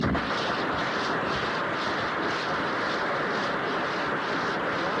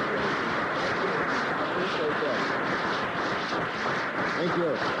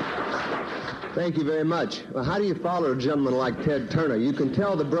Thank you very much. Well, how do you follow a gentleman like Ted Turner? You can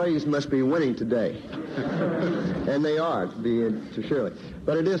tell the Braves must be winning today. And they are, surely.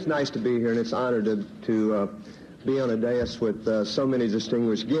 But it is nice to be here, and it's an honor to be on a dais with so many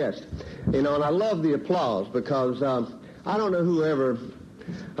distinguished guests. You know, and I love the applause because I don't know who ever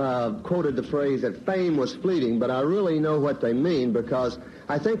quoted the phrase that fame was fleeting, but I really know what they mean because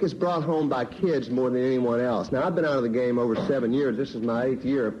I think it's brought home by kids more than anyone else. Now, I've been out of the game over 7 years. This is my 8th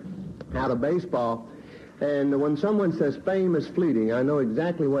year out of baseball. And when someone says fame is fleeting, I know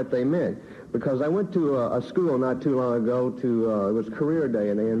exactly what they meant. Because I went to a school not too long ago it was career day,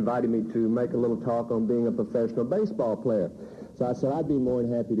 and they invited me to make a little talk on being a professional baseball player. So I said I'd be more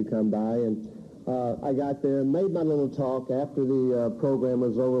than happy to come by, and I got there, made my little talk. After the program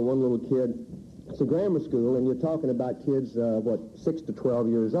was over, one little kid, it's a grammar school, and you're talking about kids, 6 to 12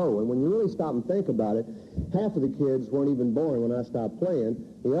 years old. And when you really stop and think about it, half of the kids weren't even born when I stopped playing.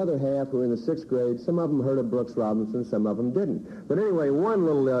 The other half were in the 6th grade. Some of them heard of Brooks Robinson, some of them didn't. But anyway, one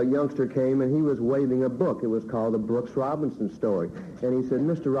little youngster came, and he was waving a book. It was called The Brooks Robinson Story. And he said,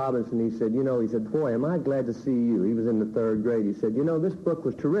 Mr. Robinson, he said, boy, am I glad to see you. He was in the 3rd grade. He said, this book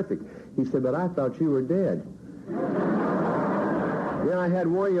was terrific. He said, but I thought you were dead. Then I had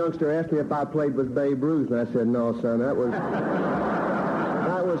one youngster ask me if I played with Babe Ruth, and I said, no, son, that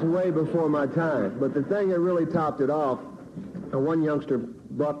was way before my time. But the thing that really topped it off, one youngster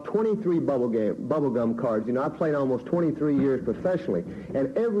brought 23 bubblegum cards. I played almost 23 years professionally,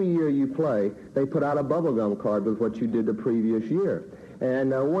 and every year you play, they put out a bubblegum card with what you did the previous year.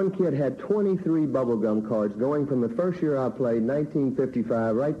 And one kid had 23 bubblegum cards going from the first year I played,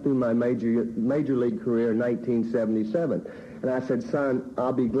 1955, right through my major league career, 1977. And I said, son,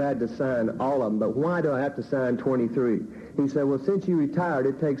 I'll be glad to sign all of them, but why do I have to sign 23? He said, well, since you retired,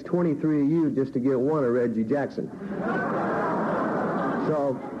 it takes 23 of you just to get one of Reggie Jackson.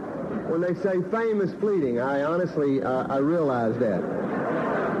 So when they say fame is fleeting, I honestly, I realize that.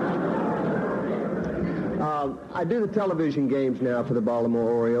 I do the television games now for the Baltimore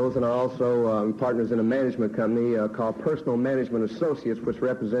Orioles, and I also am partners in a management company called Personal Management Associates, which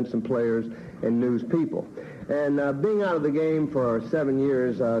represents some players and news people. And being out of the game for 7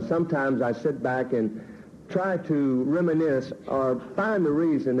 years, sometimes I sit back and try to reminisce or find the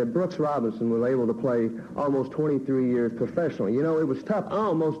reason that Brooks Robinson was able to play almost 23 years professionally. It was tough. I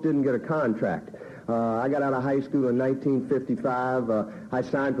almost didn't get a contract. I got out of high school in 1955. I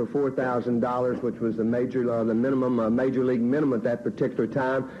signed for $4,000, which was the major league minimum at that particular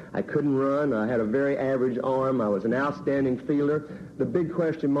time. I couldn't run. I had a very average arm. I was an outstanding fielder. The big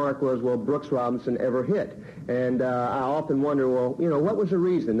question mark was, will Brooks Robinson ever hit? And I often wonder, what was the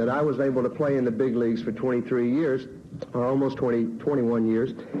reason that I was able to play in the big leagues for 23 years, or almost 21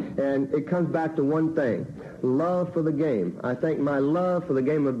 years? And it comes back to one thing. Love for the game. I think my love for the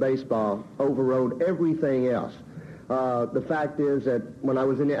game of baseball overrode everything else. The fact is that when I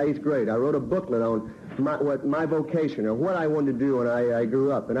was in the 8th grade, I wrote a booklet on my vocation, or what I wanted to do when I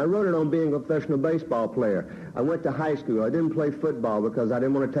grew up. And I wrote it on being a professional baseball player. I went to high school. I didn't play football because I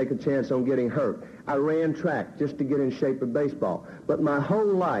didn't want to take a chance on getting hurt. I ran track just to get in shape for baseball. But my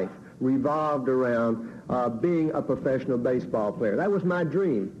whole life revolved around being a professional baseball player. That was my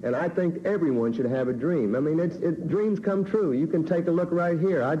dream, and I think everyone should have a dream. I mean, dreams come true. You can take a look right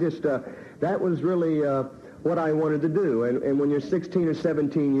here. That was really what I wanted to do. And when you're 16 or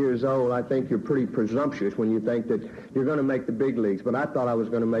 17 years old, I think you're pretty presumptuous when you think that you're going to make the big leagues. But I thought I was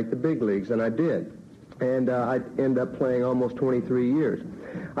going to make the big leagues, and I did. And I ended up playing almost 23 years.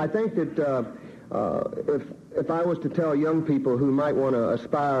 I think that if I was to tell young people who might want to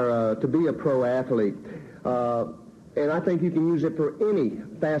aspire to be a pro athlete, and I think you can use it for any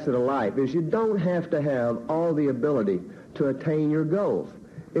facet of life, is you don't have to have all the ability to attain your goals.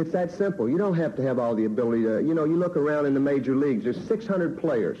 It's that simple. You don't have to have all the ability to, you look around in the major leagues, there's 600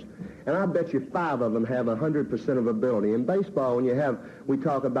 players, and I bet you 5 of them have 100% of ability. In baseball, we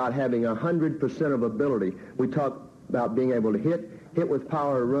talk about having 100% of ability. We talk about being able to hit with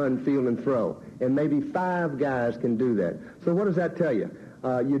power, run, field, and throw. And maybe 5 guys can do that. So what does that tell you?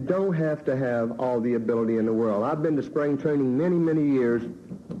 You don't have to have all the ability in the world. I've been to spring training many, many years,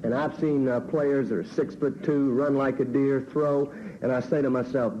 and I've seen players that are 6'2", run like a deer, throw, and I say to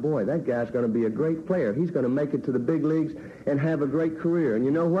myself, boy, that guy's going to be a great player. He's going to make it to the big leagues and have a great career. And you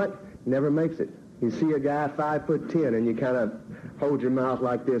know what? Never makes it. You see a guy 5'10", and you kind of hold your mouth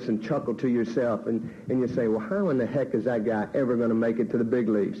like this and chuckle to yourself, and you say, well, how in the heck is that guy ever going to make it to the big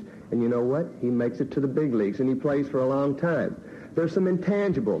leagues? And you know what? He makes it to the big leagues, and he plays for a long time. There's some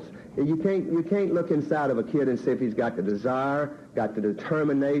intangibles. You can't look inside of a kid and see if he's got the desire, got the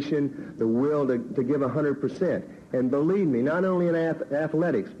determination, the will to give 100%. And believe me, not only in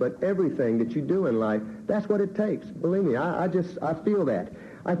athletics, but everything that you do in life, that's what it takes. Believe me, I feel that.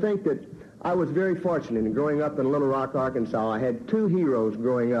 I think that I was very fortunate in growing up in Little Rock, Arkansas. I had two heroes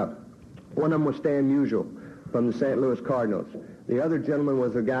growing up. One of them was Stan Musial from the St. Louis Cardinals. The other gentleman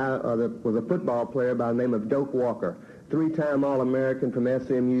was a guy that was a football player by the name of Doak Walker, three-time All-American from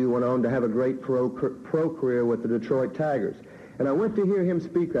SMU, went on to have a great pro career with the Detroit Tigers. And I went to hear him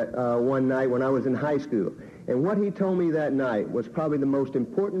speak one night when I was in high school. And what he told me that night was probably the most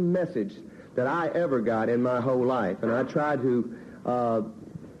important message that I ever got in my whole life. And I tried to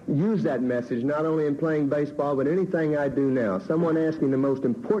use that message not only in playing baseball, but anything I do now. Someone asked me the most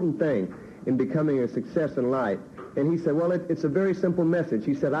important thing in becoming a success in life. And he said, well, it's a very simple message.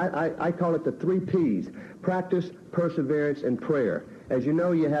 He said, I call it the 3 Ps, practice, perseverance, and prayer. As you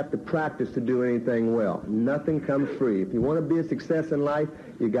know, you have to practice to do anything well. Nothing comes free. If you want to be a success in life,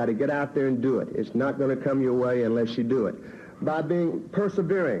 you got to get out there and do it. It's not going to come your way unless you do it. By being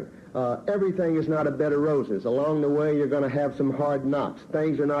persevering, everything is not a bed of roses. Along the way, you're going to have some hard knocks.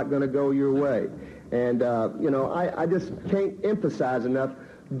 Things are not going to go your way. And, I just can't emphasize enough,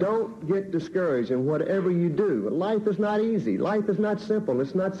 don't get discouraged in whatever you do. Life is not easy. Life is not simple.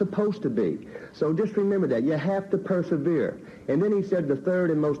 It's not supposed to be. So just remember that. You have to persevere. And then he said the third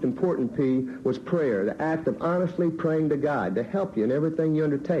and most important P was prayer, the act of honestly praying to God to help you in everything you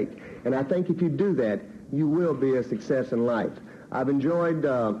undertake. And I think if you do that, you will be a success in life. I've enjoyed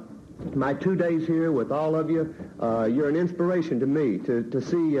my 2 days here with all of you. You're an inspiration to me to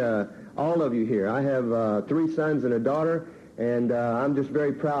see all of you here. I have 3 sons and a daughter, and I'm just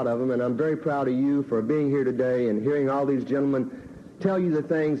very proud of them, and I'm very proud of you for being here today and hearing all these gentlemen tell you the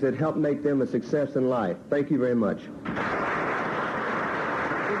things that help make them a success in life. Thank you very much.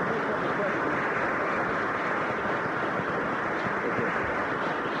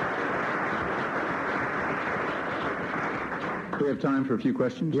 We have time for a few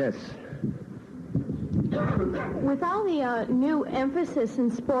questions. Yes. With all the new emphasis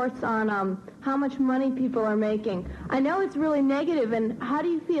in sports on how much money people are making, I know it's really negative, and how do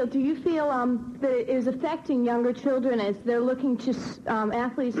you feel? Do you feel that it is affecting younger children as they're looking to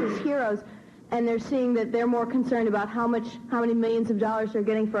athletes as heroes, and they're seeing that they're more concerned about how many millions of dollars they're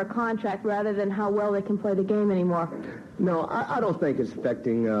getting for a contract rather than how well they can play the game anymore? No, I don't think it's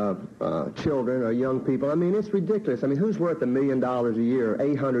affecting children or young people. I mean, it's ridiculous. I mean, who's worth $1 million a year,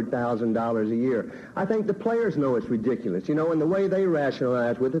 $800,000 a year? I think the players know it's ridiculous. You know, and the way they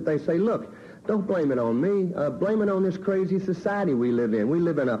rationalize with it, they say, look, don't blame it on me. Blame it on this crazy society we live in. We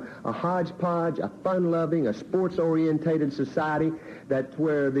live in a hodgepodge, a fun-loving, a sports-orientated society that's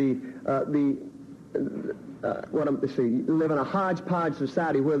where you live in a hodgepodge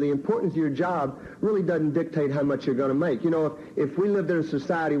society where the importance of your job really doesn't dictate how much you're going to make. You know, if we lived in a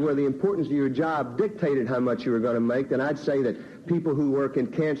society where the importance of your job dictated how much you were going to make, then I'd say that people who work in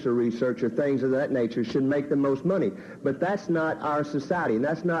cancer research or things of that nature should make the most money. But that's not our society, and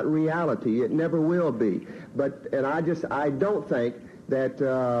that's not reality. It never will be. And I don't think that,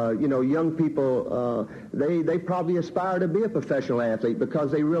 young people, they probably aspire to be a professional athlete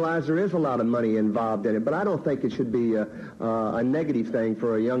because they realize there is a lot of money involved in it. But I don't think it should be a negative thing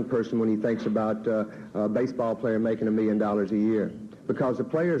for a young person when he thinks about a baseball player making $1 million a year. Because the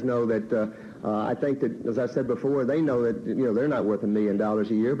players know that, I think that, as I said before, they know that, they're not worth $1 million a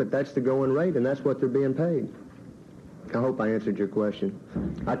year, but that's the going rate, and that's what they're being paid. I hope I answered your question.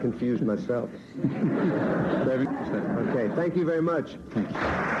 I confused myself. Okay, thank you very much. Thank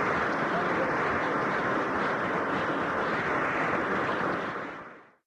you.